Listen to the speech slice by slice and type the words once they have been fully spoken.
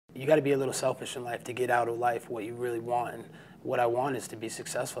you got to be a little selfish in life to get out of life what you really want. And what I want is to be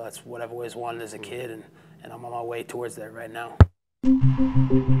successful. That's what I've always wanted as a kid, and I'm on my way towards that right now.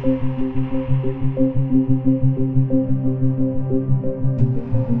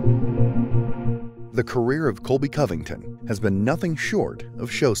 The career of Colby Covington has been nothing short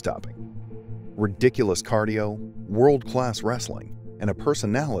of show-stopping. Ridiculous cardio, world-class wrestling, and a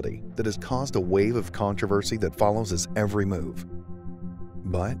personality that has caused a wave of controversy that follows his every move.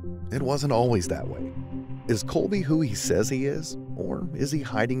 But it wasn't always that way. Is Colby who he says he is, or is he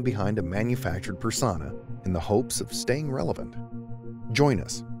hiding behind a manufactured persona in the hopes of staying relevant? Join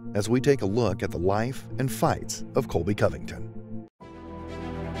us as we take a look at the life and fights of Colby Covington.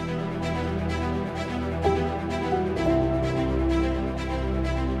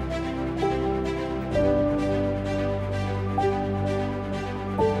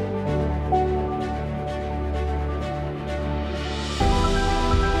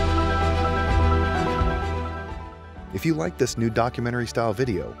 If you like this new documentary-style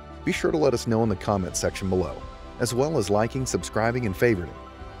video, be sure to let us know in the comments section below, as well as liking, subscribing, and favoriting.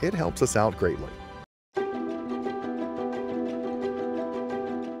 It helps us out greatly.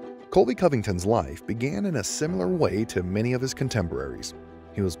 Colby Covington's life began in a similar way to many of his contemporaries.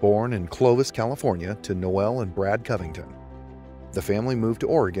 He was born in Clovis, California, to Noelle and Brad Covington. The family moved to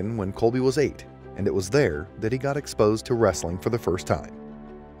Oregon when Colby was 8, and it was there that he got exposed to wrestling for the first time.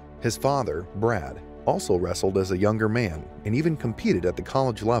 His father, Brad, also wrestled as a younger man and even competed at the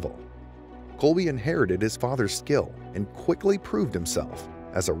college level. Colby inherited his father's skill and quickly proved himself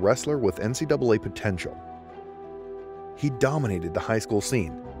as a wrestler with NCAA potential. He dominated the high school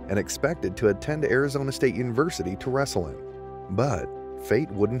scene and expected to attend Arizona State University to wrestle in. But fate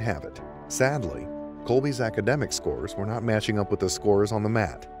wouldn't have it. Sadly, Colby's academic scores were not matching up with the scores on the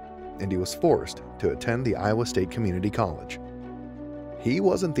mat, and he was forced to attend the Iowa State Community College. He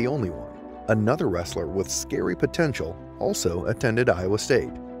wasn't the only one. Another wrestler with scary potential also attended Iowa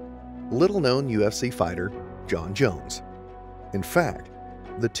State. Little-known UFC fighter Jon Jones. In fact,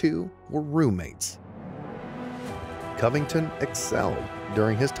 the two were roommates. Covington excelled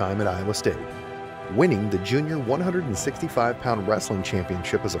during his time at Iowa State, winning the junior 165-pound wrestling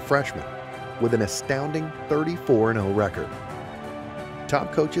championship as a freshman with an astounding 34-0 record.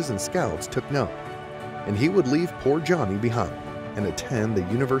 Top coaches and scouts took note, and he would leave poor Johnny behind and attend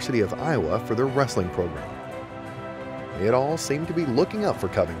the University of Iowa for their wrestling program. It all seemed to be looking up for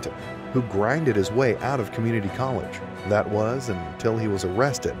Covington, who grinded his way out of community college. That was until he was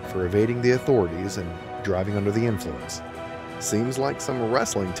arrested for evading the authorities and driving under the influence. Seems like some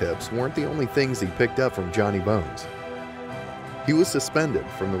wrestling tips weren't the only things he picked up from Johnny Bones. He was suspended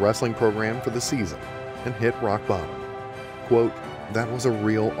from the wrestling program for the season and hit rock bottom. Quote, "That was a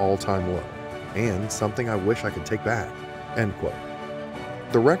real all-time low, and something I wish I could take back." End quote.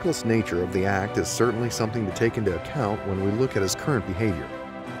 The reckless nature of the act is certainly something to take into account when we look at his current behavior.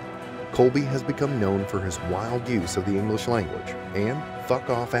 Colby has become known for his wild use of the English language and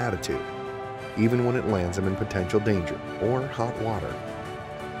fuck-off attitude, even when it lands him in potential danger or hot water.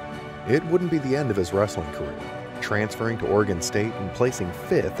 It wouldn't be the end of his wrestling career, transferring to Oregon State and placing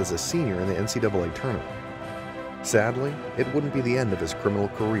 5th as a senior in the NCAA tournament. Sadly, it wouldn't be the end of his criminal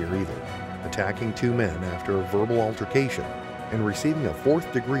career either, attacking 2 men after a verbal altercation and receiving a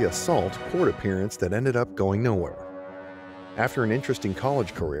 4th-degree assault court appearance that ended up going nowhere. After an interesting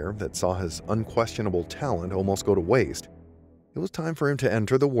college career that saw his unquestionable talent almost go to waste, it was time for him to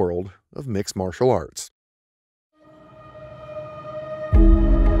enter the world of mixed martial arts.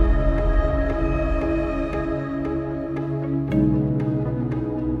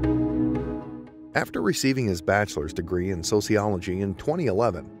 After receiving his bachelor's degree in sociology in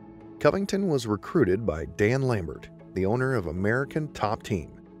 2011, Covington was recruited by Dan Lambert, the owner of American Top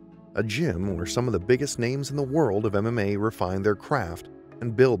Team, a gym where some of the biggest names in the world of MMA refine their craft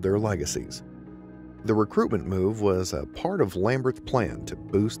and build their legacies. The recruitment move was a part of Lambert's plan to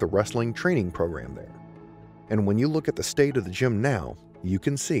boost the wrestling training program there. And when you look at the state of the gym now, you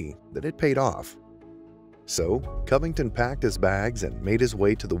can see that it paid off. So, Covington packed his bags and made his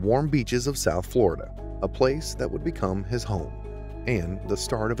way to the warm beaches of South Florida, a place that would become his home and the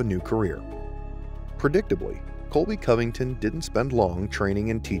start of a new career. Predictably, Colby Covington didn't spend long training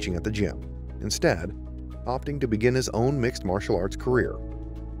and teaching at the gym, instead, opting to begin his own mixed martial arts career.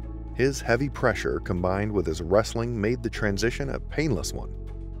 His heavy pressure combined with his wrestling made the transition a painless one.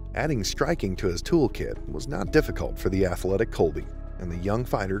 Adding striking to his toolkit was not difficult for the athletic Colby, and the young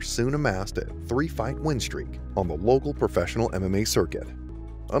fighter soon amassed a 3-fight win streak on the local professional MMA circuit.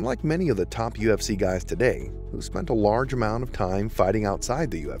 Unlike many of the top UFC guys today, who spent a large amount of time fighting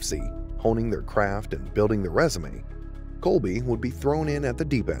outside the UFC, honing their craft and building their resume, Colby would be thrown in at the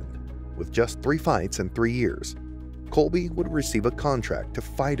deep end. With just 3 fights in 3 years, Colby would receive a contract to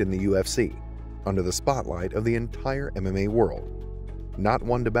fight in the UFC, under the spotlight of the entire MMA world. Not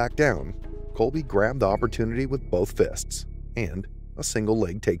one to back down, Colby grabbed the opportunity with both fists and a single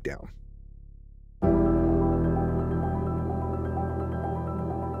leg takedown.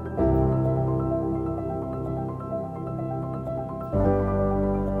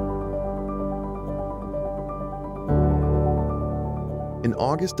 In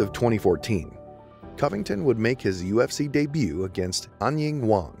August of 2014, Covington would make his UFC debut against Anying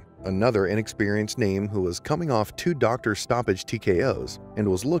Wong, another inexperienced name who was coming off 2 doctor stoppage TKOs and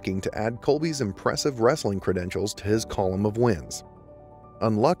was looking to add Colby's impressive wrestling credentials to his column of wins.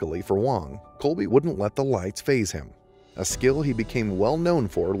 Unluckily for Wong, Colby wouldn't let the lights faze him, a skill he became well known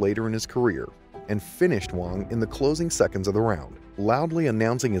for later in his career, and finished Wong in the closing seconds of the round, loudly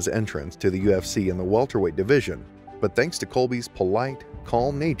announcing his entrance to the UFC in the welterweight division. But thanks to Colby's polite,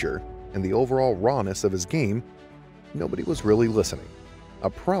 calm nature and the overall rawness of his game, nobody was really listening. A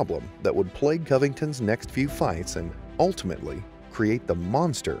problem that would plague Covington's next few fights and ultimately create the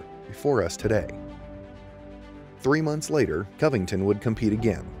monster before us today. 3 months later, Covington would compete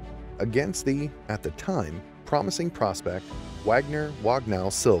again, against the, at the time, promising prospect Wagner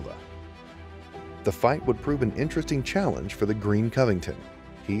Wagnall Silva. The fight would prove an interesting challenge for the Green Covington.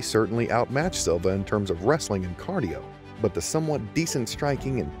 He certainly outmatched Silva in terms of wrestling and cardio, but the somewhat decent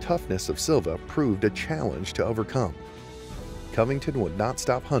striking and toughness of Silva proved a challenge to overcome. Covington would not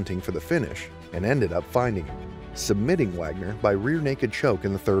stop hunting for the finish and ended up finding it, submitting Wagner by rear naked choke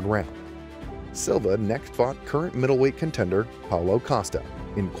in the 3rd round. Silva next fought current middleweight contender Paulo Costa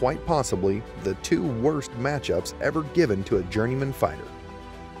in quite possibly the 2 worst matchups ever given to a journeyman fighter.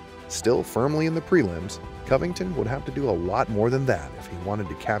 Still firmly in the prelims, Covington would have to do a lot more than that if he wanted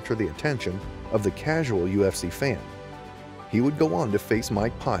to capture the attention of the casual UFC fan. He would go on to face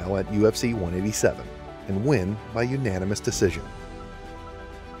Mike Pyle at UFC 187 and win by unanimous decision.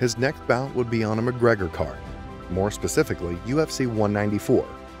 His next bout would be on a McGregor card, more specifically UFC 194,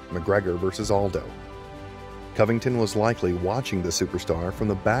 McGregor vs. Aldo. Covington was likely watching the superstar from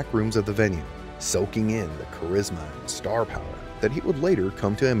the back rooms of the venue, soaking in the charisma and star power that he would later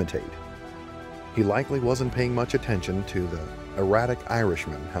come to imitate. He likely wasn't paying much attention to the erratic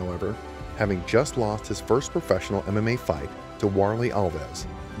Irishman, however, having just lost his first professional MMA fight to Warlley Alves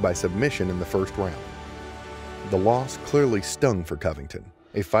by submission in the 1st round. The loss clearly stung for Covington,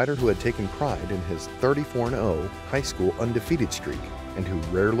 a fighter who had taken pride in his 34-0 high school undefeated streak and who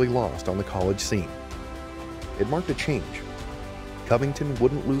rarely lost on the college scene. It marked a change. Covington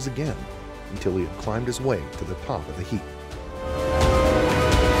wouldn't lose again until he had climbed his way to the top of the heap.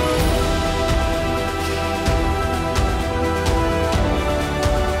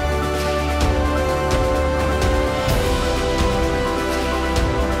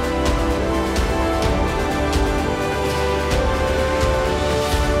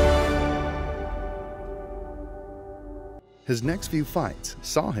 His next few fights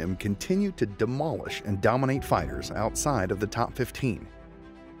saw him continue to demolish and dominate fighters outside of the top 15.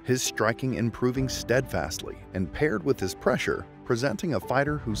 His striking improving steadfastly and paired with his pressure, presenting a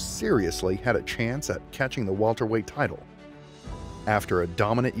fighter who seriously had a chance at catching the welterweight title. After a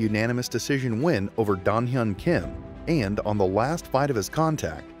dominant unanimous decision win over Don Hyun Kim and on the last fight of his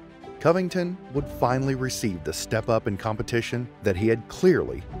contact, Covington would finally receive the step up in competition that he had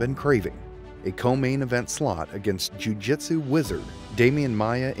clearly been craving. A co-main event slot against jiu-jitsu wizard Damian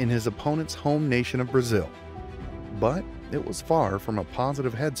Maia in his opponent's home nation of Brazil. But it was far from a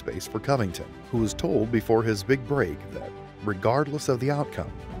positive headspace for Covington, who was told before his big break that, regardless of the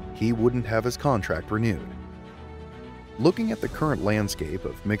outcome, he wouldn't have his contract renewed. Looking at the current landscape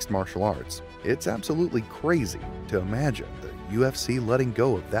of mixed martial arts, it's absolutely crazy to imagine the UFC letting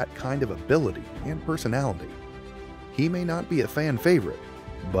go of that kind of ability and personality. He may not be a fan favorite,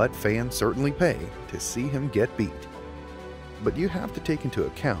 but fans certainly pay to see him get beat. But you have to take into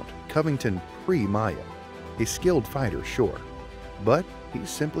account Covington pre-Maia, a skilled fighter, sure, but he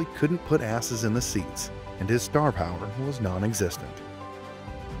simply couldn't put asses in the seats, and his star power was non-existent.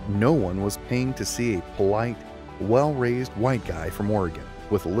 No one was paying to see a polite, well-raised white guy from Oregon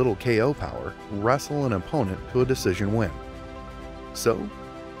with a little KO power wrestle an opponent to a decision win. So,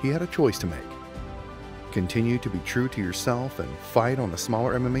 he had a choice to make. Continue to be true to yourself and fight on the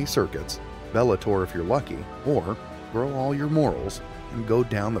smaller MMA circuits, Bellator if you're lucky, or grow all your morals and go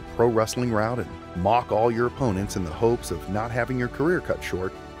down the pro wrestling route and mock all your opponents in the hopes of not having your career cut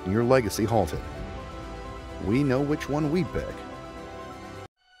short and your legacy halted. We know which one we'd pick.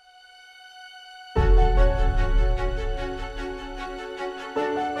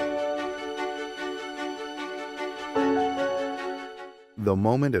 The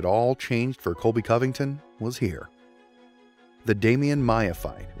moment it all changed for Colby Covington was here. The Damian Maia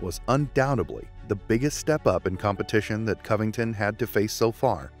fight was undoubtedly the biggest step up in competition that Covington had to face so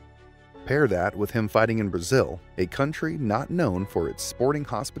far. Pair that with him fighting in Brazil, a country not known for its sporting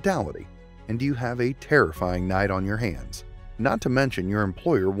hospitality, and you have a terrifying night on your hands. Not to mention your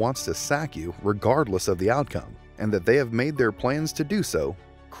employer wants to sack you regardless of the outcome, and that they have made their plans to do so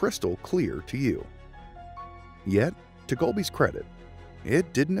crystal clear to you. Yet, to Colby's credit,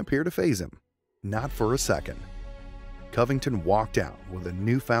 it didn't appear to faze him, not for a second. Covington walked out with a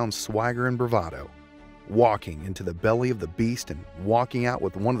newfound swagger and bravado, walking into the belly of the beast and walking out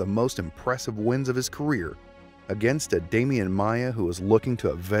with one of the most impressive wins of his career against a Damian Maia who was looking to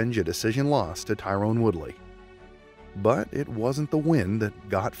avenge a decision loss to Tyron Woodley. But it wasn't the win that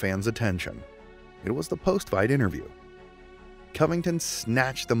got fans' attention. It was the post-fight interview. Covington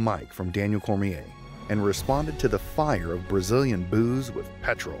snatched the mic from Daniel Cormier and responded to the fire of Brazilian boos with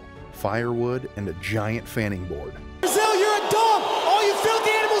petrol, firewood, and a giant fanning board. Brazil, you're a dog! All you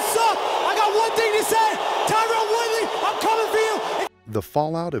filthy animals suck! I got one thing to say! Tyron Woodley, I'm coming for you! The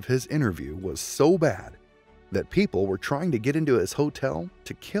fallout of his interview was so bad that people were trying to get into his hotel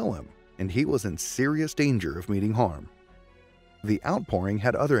to kill him, and he was in serious danger of meeting harm. The outpouring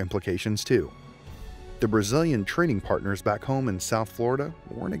had other implications too. The Brazilian training partners back home in South Florida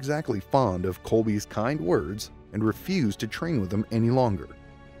weren't exactly fond of Colby's kind words and refused to train with him any longer.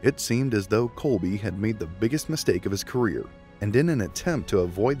 It seemed as though Colby had made the biggest mistake of his career, and in an attempt to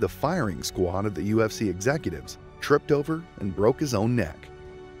avoid the firing squad of the UFC executives, tripped over and broke his own neck.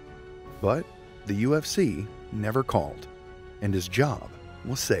 But the UFC never called, and his job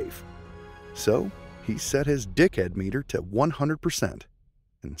was safe. So he set his dickhead meter to 100%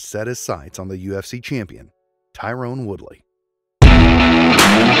 and set his sights on the UFC champion, Tyron Woodley.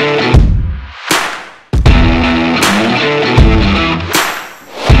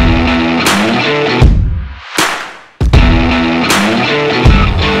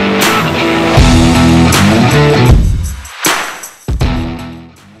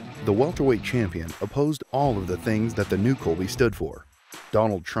 The welterweight champion opposed all of the things that the new Colby stood for: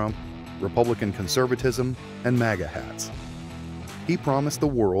 Donald Trump, Republican conservatism, and MAGA hats. He promised the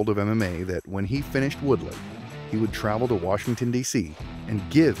world of MMA that when he finished Woodley, he would travel to Washington, D.C. and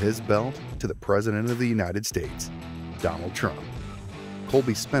give his belt to the President of the United States, Donald Trump.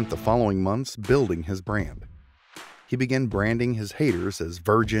 Colby spent the following months building his brand. He began branding his haters as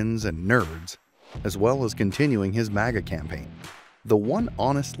virgins and nerds, as well as continuing his MAGA campaign. The one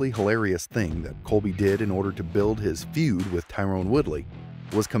honestly hilarious thing that Colby did in order to build his feud with Tyron Woodley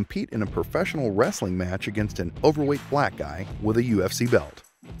was compete in a professional wrestling match against an overweight black guy with a UFC belt,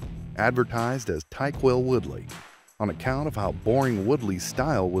 advertised as Tyquill Woodley, on account of how boring Woodley's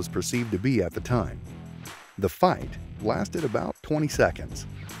style was perceived to be at the time. The fight lasted about 20 seconds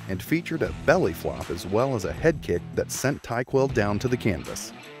and featured a belly flop as well as a head kick that sent Tyquill down to the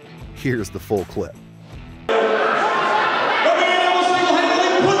canvas. Here's the full clip.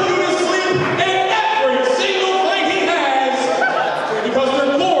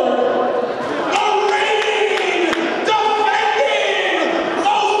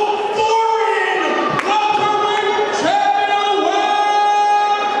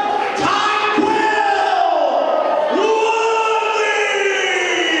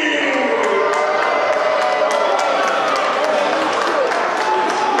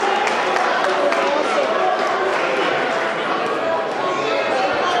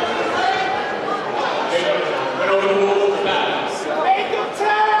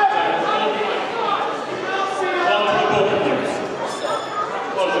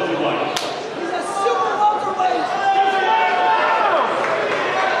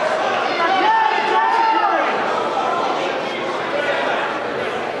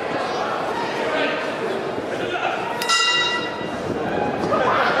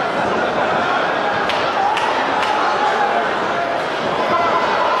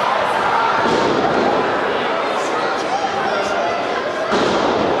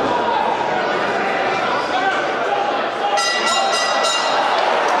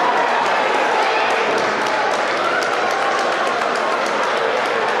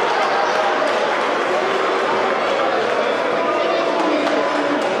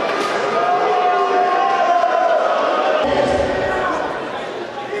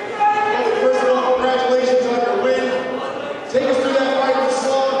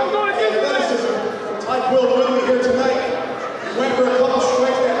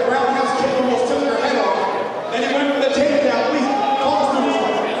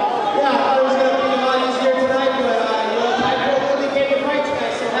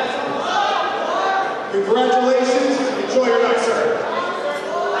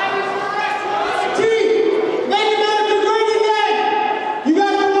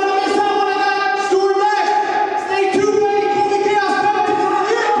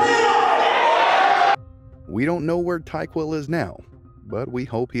 don't know where Tyquil is now, but we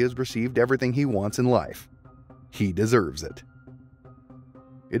hope he has received everything he wants in life. He deserves it.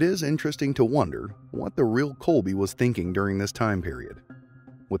 It is interesting to wonder what the real Colby was thinking during this time period.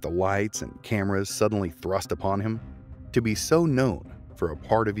 With the lights and cameras suddenly thrust upon him, to be so known for a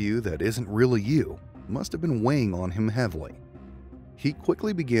part of you that isn't really you must have been weighing on him heavily. He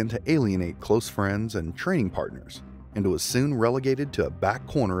quickly began to alienate close friends and training partners, and was soon relegated to a back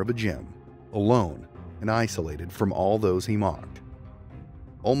corner of a gym, alone and isolated from all those he mocked.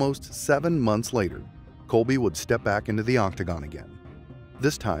 Almost 7 months later, Colby would step back into the octagon again,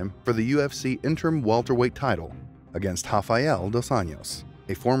 this time for the UFC interim welterweight title against Rafael dos Anjos,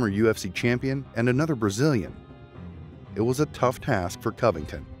 a former UFC champion and another Brazilian. It was a tough task for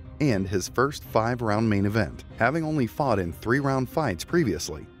Covington and his first 5-round main event. Having only fought in 3-round fights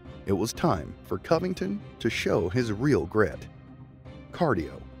previously, it was time for Covington to show his real grit.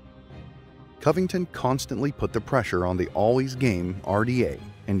 Cardio. Covington constantly put the pressure on the always game RDA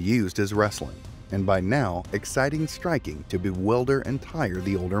and used his wrestling, and by now exciting striking to bewilder and tire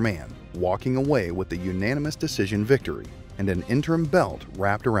the older man, walking away with the unanimous decision victory and an interim belt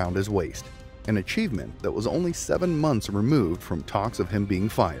wrapped around his waist, an achievement that was only 7 months removed from talks of him being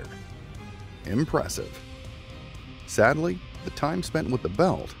fired. Impressive. Sadly, the time spent with the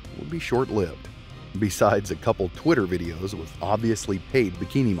belt would be short-lived, besides a couple Twitter videos with obviously paid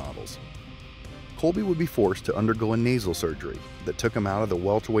bikini models. Colby would be forced to undergo a nasal surgery that took him out of the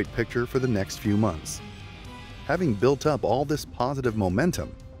welterweight picture for the next few months. Having built up all this positive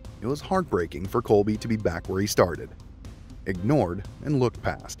momentum, it was heartbreaking for Colby to be back where he started, ignored and looked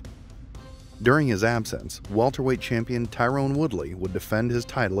past. During his absence, welterweight champion Tyrone Woodley would defend his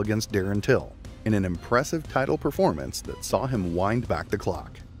title against Darren Till in an impressive title performance that saw him wind back the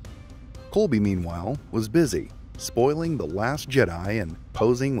clock. Colby, meanwhile, was busy, spoiling The Last Jedi and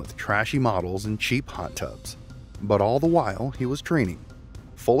posing with trashy models in cheap hot tubs. But all the while, he was training,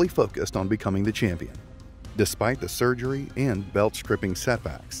 fully focused on becoming the champion. Despite the surgery and belt-stripping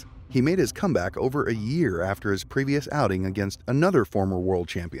setbacks, he made his comeback over a year after his previous outing against another former world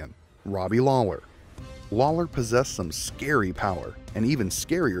champion, Robbie Lawler. Lawler possessed some scary power and even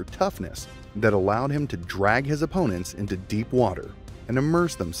scarier toughness that allowed him to drag his opponents into deep water and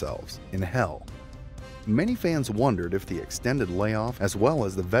immerse themselves in hell. Many fans wondered if the extended layoff as well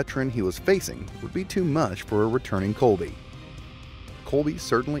as the veteran he was facing would be too much for a returning Colby. Colby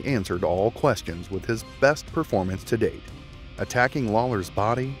certainly answered all questions with his best performance to date, attacking Lawler's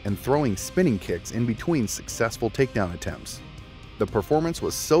body and throwing spinning kicks in between successful takedown attempts. The performance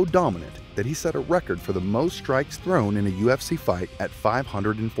was so dominant that he set a record for the most strikes thrown in a UFC fight at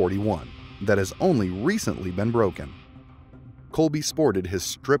 541 that has only recently been broken. Colby sported his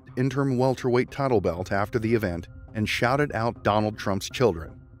stripped interim welterweight title belt after the event and shouted out Donald Trump's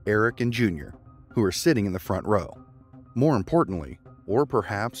children, Eric and Jr., who were sitting in the front row. More importantly, or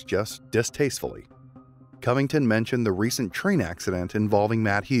perhaps just distastefully, Covington mentioned the recent train accident involving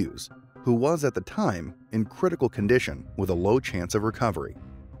Matt Hughes, who was at the time in critical condition with a low chance of recovery.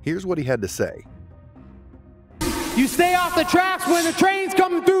 Here's what he had to say. You stay off the tracks when the train's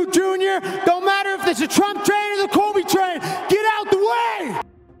coming through, Junior. Don't matter if it's a Trump train or the Colby train. Get out the way!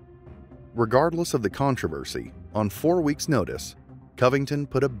 Regardless of the controversy, on 4 weeks' notice, Covington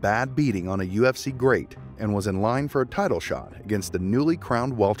put a bad beating on a UFC great and was in line for a title shot against the newly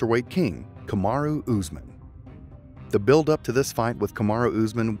crowned welterweight king, Kamaru Usman. The build-up to this fight with Kamaru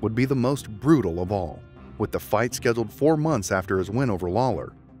Usman would be the most brutal of all, with the fight scheduled 4 months after his win over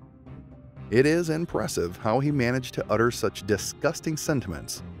Lawler. It is impressive how he managed to utter such disgusting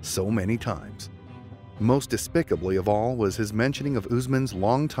sentiments so many times. Most despicably of all was his mentioning of Usman's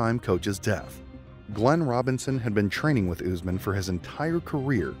longtime coach's death. Glenn Robinson had been training with Usman for his entire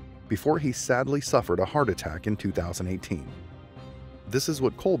career before he sadly suffered a heart attack in 2018. This is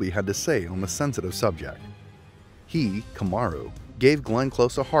what Colby had to say on the sensitive subject. He, Kamaru, gave Glenn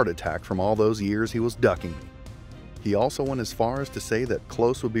Close a heart attack from all those years he was ducking me. He also went as far as to say that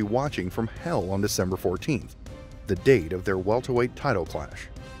Close would be watching from hell on December 14th, the date of their welterweight title clash.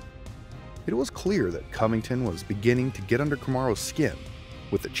 It was clear that Covington was beginning to get under Kamaru's skin,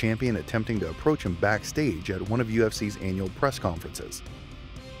 with the champion attempting to approach him backstage at one of UFC's annual press conferences.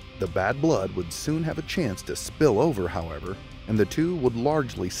 The bad blood would soon have a chance to spill over, however, and the two would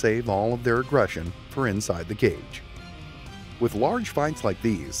largely save all of their aggression for inside the cage. With large fights like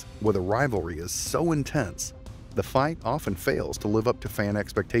these, where the rivalry is so intense, the fight often fails to live up to fan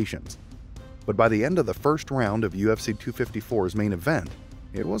expectations. But by the end of the first round of UFC 254's main event,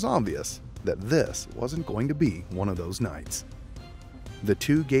 it was obvious that this wasn't going to be one of those nights. The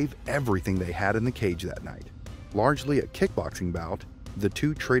two gave everything they had in the cage that night. Largely a kickboxing bout, the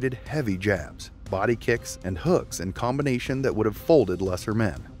two traded heavy jabs, body kicks, and hooks in combination that would have folded lesser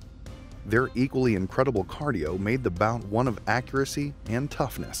men. Their equally incredible cardio made the bout one of accuracy and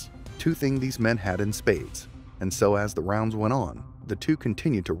toughness, two things these men had in spades, and so as the rounds went on, the two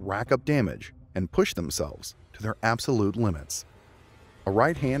continued to rack up damage and push themselves to their absolute limits. A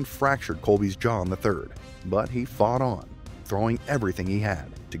right hand fractured Colby's jaw in the third, but he fought on, throwing everything he had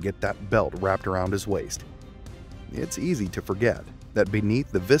to get that belt wrapped around his waist. It's easy to forget that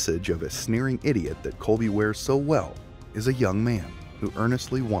beneath the visage of a sneering idiot that Colby wears so well is a young man who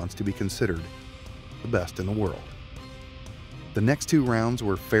earnestly wants to be considered the best in the world. The next two rounds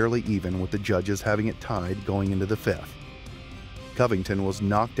were fairly even, with the judges having it tied going into the fifth. Covington was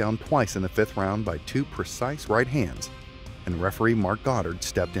knocked down twice in the fifth round by two precise right hands, and referee Mark Goddard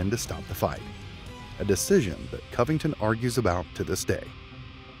stepped in to stop the fight, a decision that Covington argues about to this day.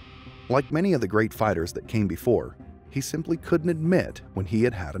 Like many of the great fighters that came before, he simply couldn't admit when he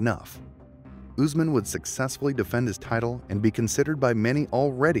had had enough. Usman would successfully defend his title and be considered by many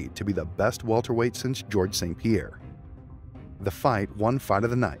already to be the best welterweight since Georges St. Pierre. The fight won Fight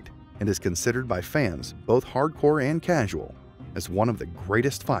of the Night and is considered by fans, both hardcore and casual, as one of the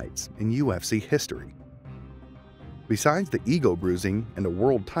greatest fights in UFC history. Besides the ego bruising and a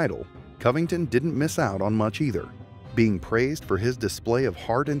world title, Covington didn't miss out on much either, being praised for his display of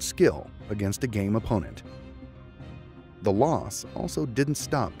heart and skill against a game opponent. The loss also didn't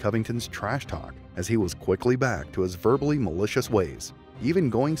stop Covington's trash talk, as he was quickly back to his verbally malicious ways, even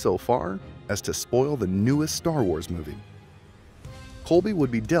going so far as to spoil the newest Star Wars movie. Colby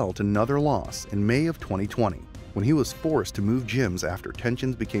would be dealt another loss in May of 2020, when he was forced to move gyms after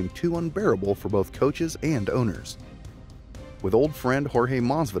tensions became too unbearable for both coaches and owners. With old friend Jorge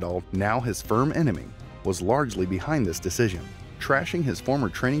Masvidal, now his firm enemy, was largely behind this decision, trashing his former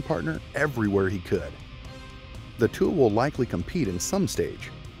training partner everywhere he could. The two will likely compete in some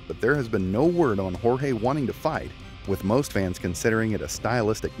stage, but there has been no word on Jorge wanting to fight, with most fans considering it a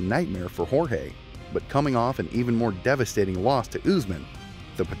stylistic nightmare for Jorge, but coming off an even more devastating loss to Usman,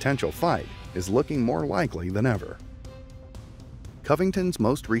 the potential fight is looking more likely than ever. Covington's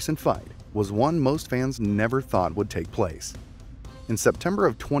most recent fight was one most fans never thought would take place. In September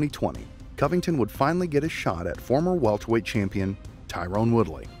of 2020, Covington would finally get a shot at former welterweight champion Tyron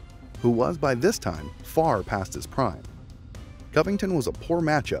Woodley, who was by this time far past his prime. Covington was a poor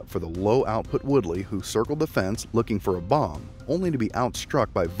matchup for the low-output Woodley, who circled the fence looking for a bomb, only to be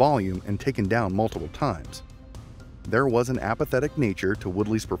outstruck by volume and taken down multiple times. There was an apathetic nature to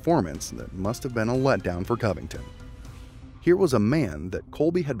Woodley's performance that must have been a letdown for Covington. Here was a man that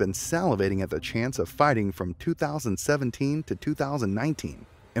Colby had been salivating at the chance of fighting from 2017 to 2019,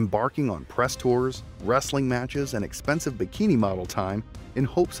 embarking on press tours, wrestling matches, and expensive bikini model time in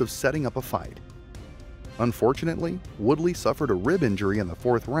hopes of setting up a fight. Unfortunately, Woodley suffered a rib injury in the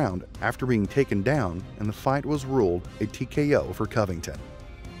fourth round after being taken down, and the fight was ruled a TKO for Covington.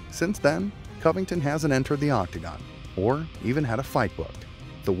 Since then, Covington hasn't entered the octagon, or even had a fight booked.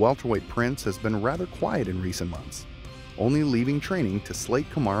 The welterweight prince has been rather quiet in recent months, only leaving training to slate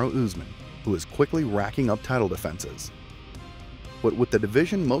Kamaru Usman, who is quickly racking up title defenses. But with the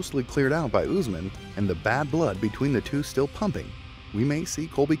division mostly cleared out by Usman and the bad blood between the two still pumping, we may see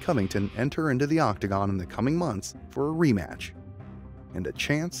Colby Covington enter into the octagon in the coming months for a rematch and a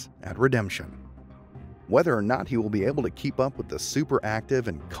chance at redemption. Whether or not he will be able to keep up with the super active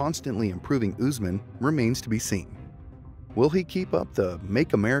and constantly improving Usman remains to be seen. Will he keep up the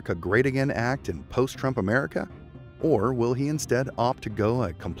Make America Great Again act in post-Trump America? Or will he instead opt to go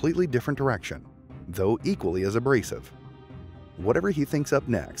a completely different direction, though equally as abrasive? Whatever he thinks up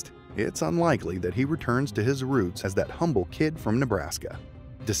next, it's unlikely that he returns to his roots as that humble kid from Nebraska.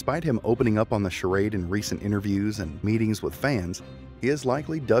 Despite him opening up on the charade in recent interviews and meetings with fans, he has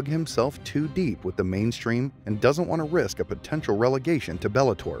likely dug himself too deep with the mainstream and doesn't want to risk a potential relegation to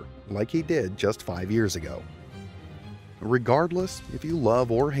Bellator like he did just 5 years ago. Regardless if you love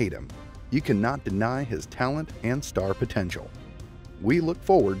or hate him, you cannot deny his talent and star potential. We look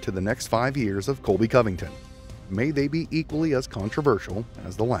forward to the next 5 years of Colby Covington. May they be equally as controversial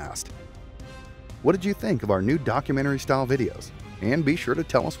as the last. What did you think of our new documentary-style videos? And be sure to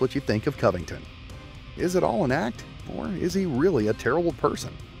tell us what you think of Covington. Is it all an act, or is he really a terrible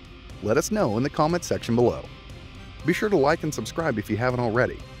person? Let us know in the comments section below. Be sure to like and subscribe if you haven't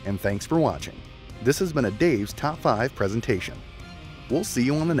already, and thanks for watching. This has been a Dave's Top 5 presentation. We'll see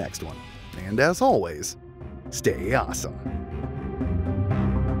you on the next one, and as always, stay awesome.